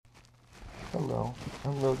Hello,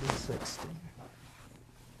 I'm Logan Sexton,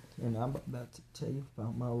 and I'm about to tell you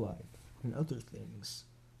about my life and other things.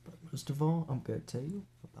 But most of all, I'm going to tell you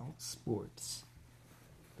about sports.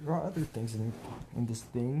 There are other things in this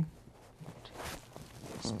thing, but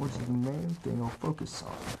sports is the main thing I'll focus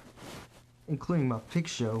on, including my pick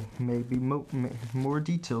show. Maybe more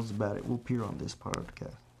details about it will appear on this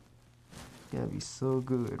podcast. It's going to be so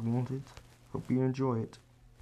good, won't it? Hope you enjoy it.